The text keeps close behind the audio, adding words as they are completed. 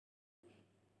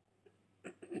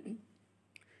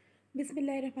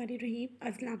Bismillahirrahmanirrahim.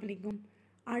 Assalamu alaikum.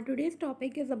 Our today's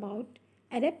topic is about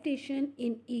adaptation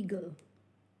in eagle.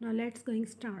 Now let's going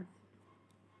start.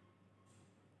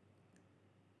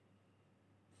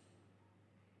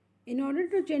 In order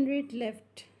to generate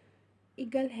lift,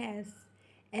 eagle has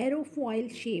aerofoil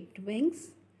shaped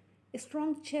wings,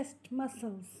 strong chest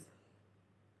muscles,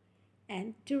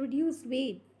 and to reduce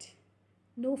weight,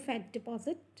 no fat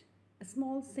deposit,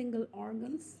 small single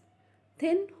organs,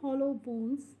 thin hollow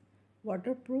bones,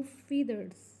 waterproof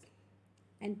feathers,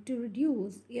 and to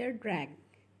reduce air drag,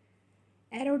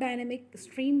 aerodynamic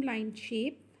streamlined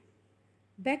shape,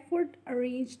 backward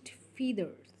arranged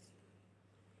feathers.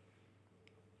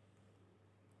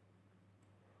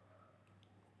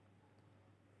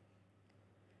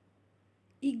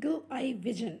 Eagle eye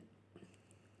vision.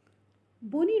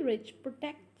 Bony ridge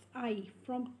protects eye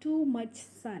from too much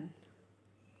sun.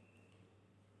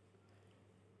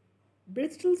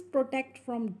 Bristles protect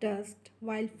from dust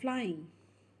while flying.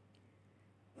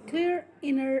 Clear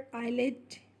inner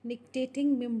eyelid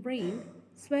nictitating membrane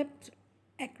swept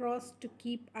across to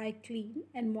keep eye clean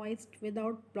and moist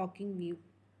without blocking view.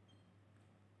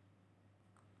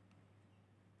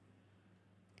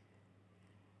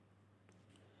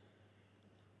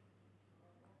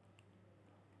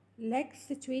 Legs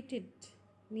situated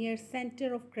near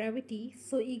center of gravity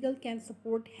so eagle can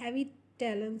support heavy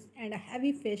talons and a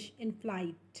heavy fish in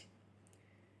flight.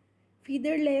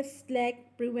 Featherless leg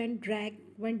prevent drag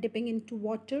when dipping into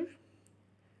water.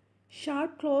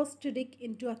 Sharp claws to dig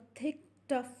into a thick,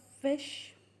 tough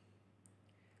fish.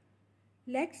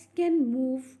 Legs can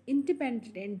move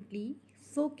independently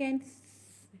so can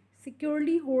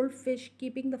securely hold fish,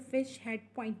 keeping the fish head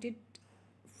pointed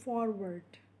forward.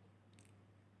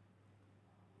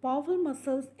 Powerful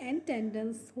muscles and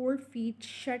tendons hold feet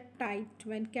shut tight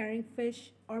when carrying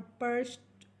fish or perched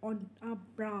on a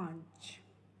branch.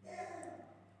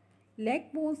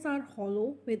 Leg bones are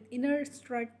hollow with inner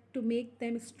strut to make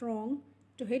them strong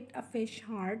to hit a fish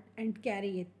hard and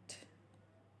carry it.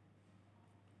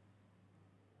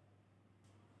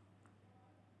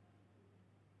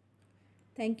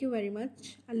 Thank you very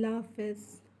much. Allah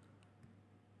Hafiz.